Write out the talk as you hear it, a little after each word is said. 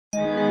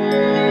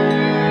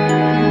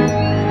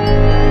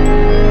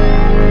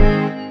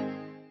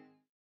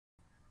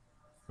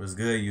What's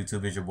good,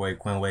 YouTube? It's your boy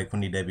Quinway,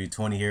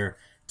 QuinnyW20 here.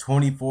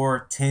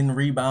 24, 10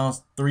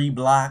 rebounds, 3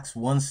 blocks,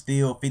 1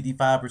 steal,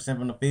 55%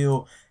 from the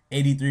field,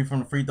 83 from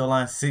the free throw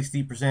line,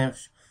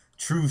 60%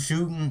 true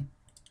shooting.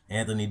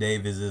 Anthony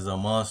Davis is a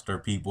monster,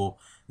 people.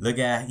 Look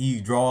at,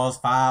 he draws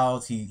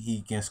fouls,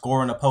 he can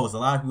score in the post. A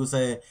lot of people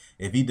say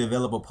if he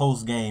develop a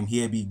post game,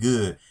 he'd be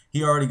good.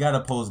 He already got a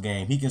post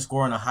game. He can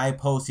score in a high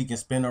post, he can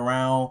spin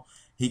around,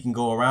 he can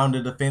go around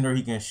the defender,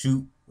 he can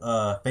shoot,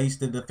 face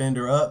the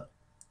defender up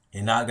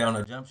and knock down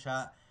a jump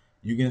shot.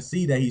 You can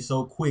see that he's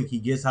so quick. He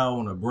gets out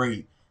on a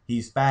break.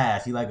 He's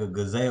fast. He like a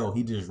gazelle.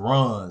 He just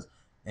runs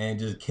and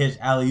just catch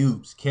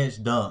alley-oops,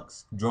 catch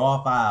dunks,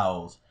 draw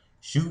fouls,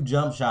 shoot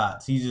jump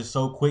shots. He's just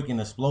so quick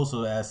and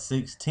explosive at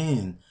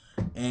 6'10".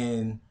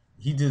 And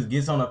he just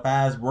gets on a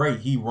fast break.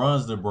 He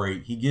runs the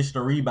break. He gets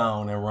the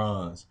rebound and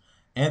runs.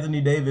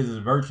 Anthony Davis is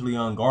virtually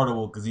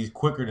unguardable because he's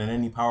quicker than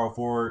any power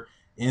forward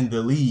in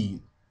the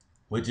league,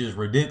 which is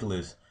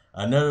ridiculous.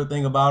 Another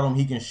thing about him,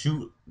 he can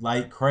shoot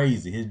like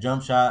crazy. His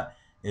jump shot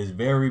is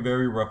very,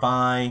 very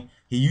refined.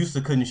 He used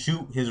to couldn't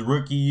shoot his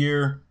rookie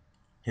year.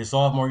 His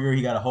sophomore year,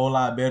 he got a whole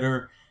lot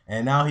better,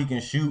 and now he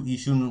can shoot. He's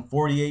shooting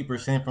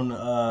 48% from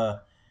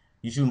the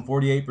he's shooting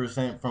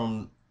 48%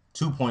 from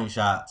 2-point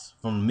shots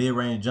from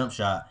mid-range jump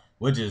shot,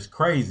 which is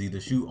crazy to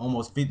shoot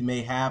almost 50,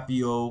 make half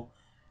your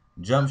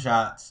jump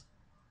shots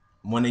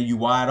when you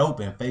wide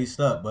open,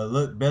 faced up. But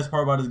look, best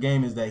part about his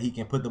game is that he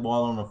can put the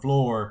ball on the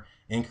floor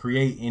and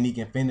create, and he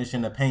can finish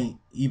in the paint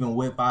even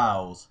with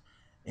fouls.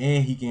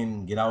 And he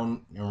can get out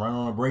and run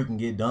on a break and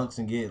get dunks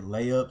and get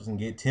layups and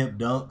get tip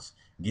dunks,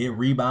 get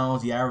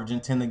rebounds. He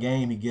averaging 10 a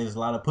game. He gets a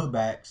lot of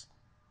putbacks,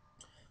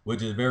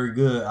 which is very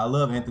good. I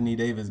love Anthony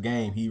Davis'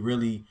 game. He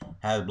really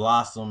has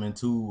blossomed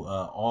into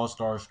an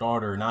all-star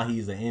starter. Now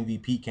he's an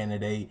MVP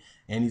candidate,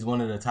 and he's one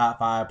of the top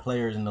 5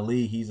 players in the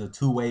league. He's a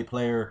two-way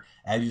player.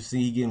 As you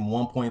see, he's getting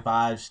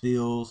 1.5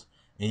 steals,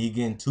 and he's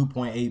getting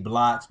 2.8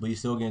 blocks, but he's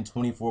still getting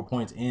 24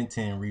 points and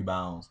 10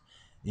 rebounds.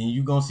 And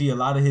you're going to see a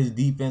lot of his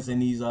defense in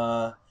these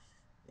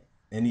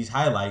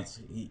highlights.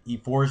 He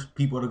forced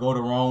people to go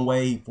the wrong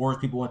way. He forced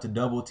people into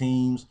double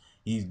teams.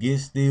 He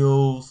gets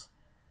steals.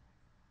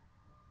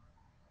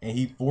 And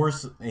he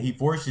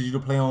forces you to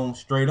play on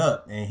straight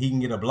up, and he can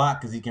get a block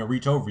because he can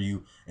reach over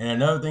you. And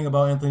another thing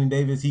about Anthony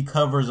Davis, he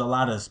covers a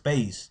lot of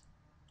space.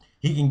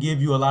 He can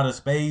give you a lot of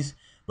space,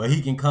 but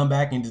he can come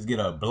back and just get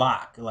a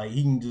block. Like,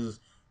 he can just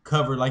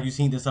cover, like you've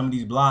seen in some of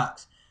these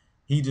blocks.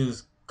 He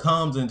just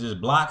comes and just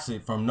blocks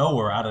it from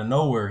nowhere, out of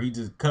nowhere. He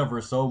just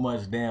covers so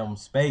much damn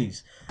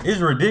space. It's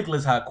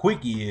ridiculous how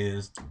quick he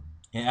is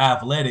and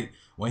athletic.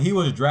 When he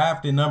was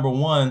drafted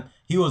 #1,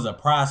 he was a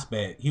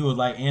prospect. He was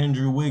like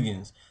Andrew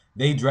Wiggins.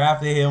 They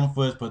drafted him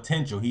for his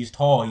potential. He's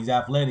tall, he's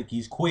athletic,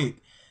 he's quick,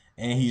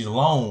 and he's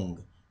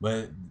long.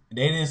 But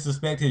they didn't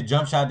suspect his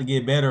jump shot to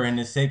get better in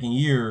his second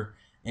year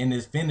and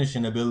his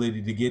finishing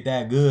ability to get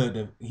that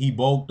good. He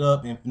bulked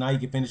up, and now he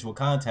can finish with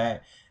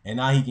contact, and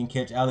now he can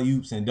catch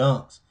alley-oops and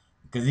dunks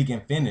because he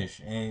can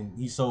finish. And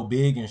he's so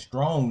big and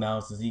strong now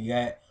since he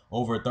got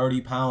over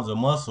 30 pounds of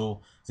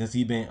muscle since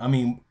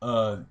 30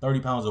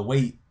 pounds of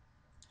weight.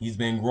 He's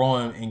been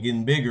growing and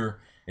getting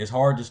bigger. It's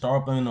hard to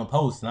start up in the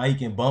post. Now he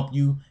can bump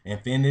you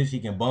and finish. He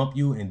can bump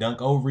you and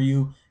dunk over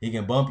you. He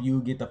can bump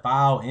you, get the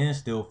foul, and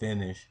still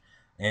finish.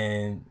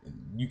 And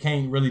you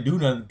can't really do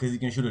nothing because he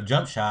can shoot a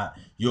jump shot.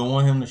 You don't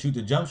want him to shoot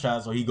the jump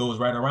shot, so he goes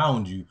right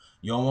around you.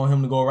 You don't want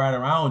him to go right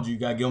around you. You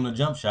got to give him the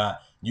jump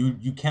shot.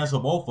 You cancel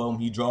both of them.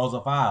 He draws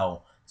a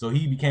foul. So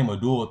he became a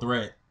dual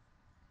threat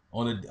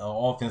on the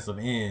offensive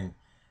end.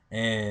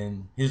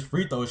 And his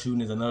free throw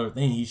shooting is another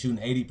thing. He's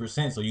shooting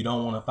 80%, so you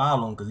don't want to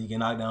foul him because he can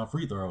knock down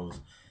free throws.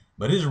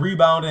 But his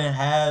rebounding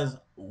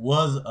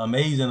was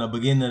amazing at the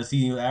beginning of the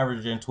season. He was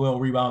averaging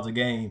 12 rebounds a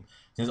game.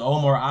 Since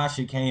Omar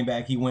Asha came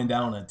back, he went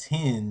down to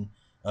 10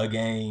 a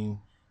game,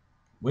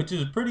 which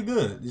is pretty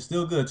good. It's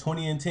still good.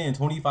 20 and 10,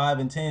 25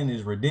 and 10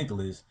 is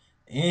ridiculous.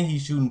 And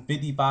he's shooting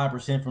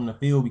 55% from the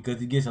field because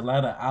he gets a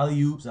lot of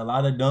alley-oops, a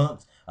lot of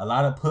dunks, a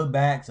lot of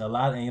putbacks,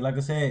 and like I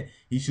said,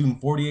 he's shooting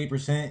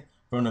 48%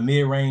 from the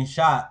mid-range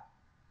shot.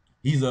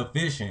 He's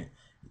efficient.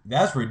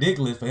 That's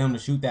ridiculous for him to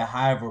shoot that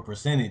high of a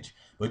percentage.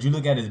 But you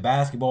look at his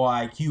basketball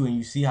IQ and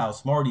you see how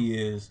smart he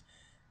is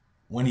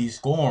when he's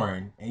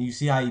scoring, and you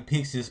see how he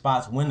picks his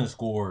spots when to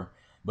score.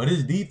 But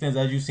his defense,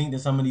 as you've seen in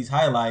some of these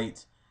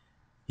highlights,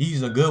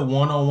 he's a good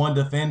one-on-one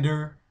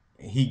defender.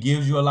 He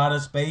gives you a lot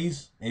of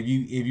space. If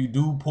you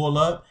do pull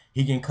up,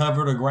 he can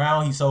cover the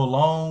ground. He's so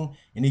long,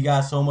 and he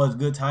got so much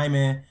good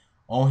timing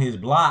on his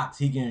blocks.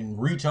 He can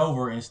reach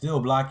over and still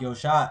block your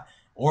shot,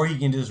 or he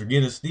can just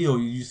get a steal.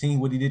 You seen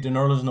what he did to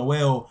Nerlens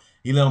Noel.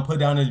 He let him put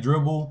down his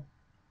dribble.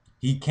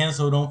 He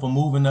canceled him from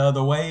moving the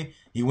other way.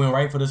 He went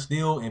right for the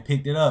steal and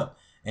picked it up.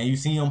 And you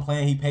see him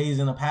playing, he pays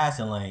in the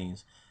passing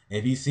lanes.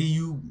 If he see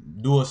you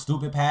do a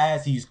stupid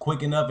pass, he's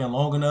quick enough and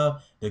long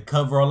enough to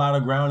cover a lot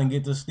of ground and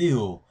get the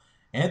steal.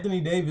 Anthony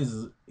Davis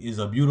is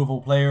a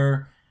beautiful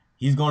player.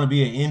 He's going to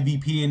be an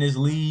MVP in this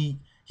league.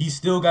 He's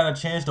still got a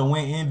chance to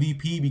win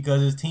MVP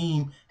because his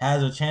team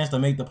has a chance to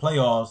make the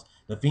playoffs.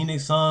 The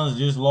Phoenix Suns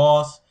just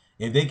lost.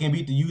 If they can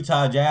beat the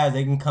Utah Jazz,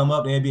 they can come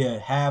up. They'll be a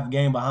half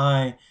game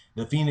behind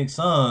the Phoenix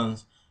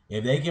Suns.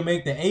 If they can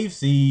make the 8th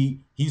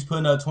seed, he's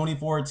putting up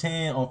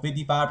 24-10 on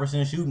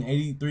 55% shooting,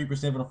 83%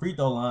 from the free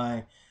throw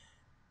line,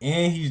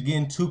 and he's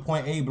getting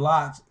 2.8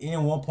 blocks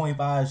and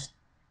 1.5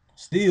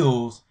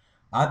 steals.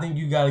 I think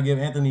you got to give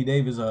Anthony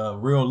Davis a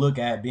real look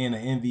at being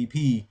an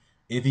MVP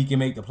if he can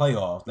make the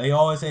playoffs. They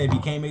always say if he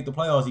can't make the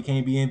playoffs, he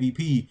can't be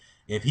MVP.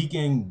 If he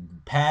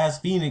can pass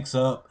Phoenix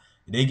up,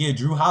 they get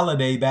Drew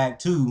Holiday back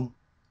too.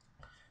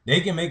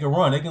 They can make a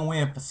run. They can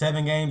win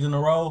 7 games in a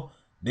row.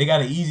 They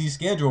got an easy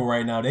schedule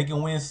right now. They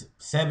can win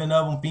 7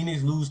 of them.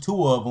 Phoenix lose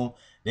 2 of them.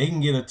 They can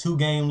get a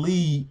 2-game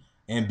lead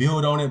and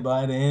build on it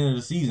by the end of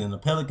the season. The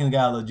Pelicans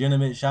got a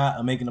legitimate shot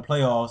of making the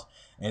playoffs.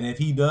 And if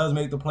he does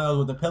make the playoffs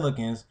with the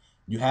Pelicans,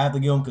 you have to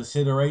give him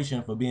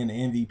consideration for being the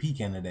MVP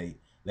candidate.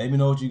 Let me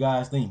know what you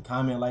guys think.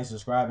 Comment, like,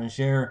 subscribe, and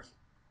share.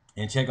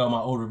 And check out my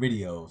older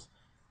videos.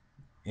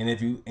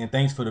 And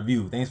thanks for the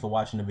view. Thanks for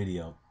watching the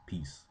video.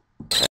 Peace.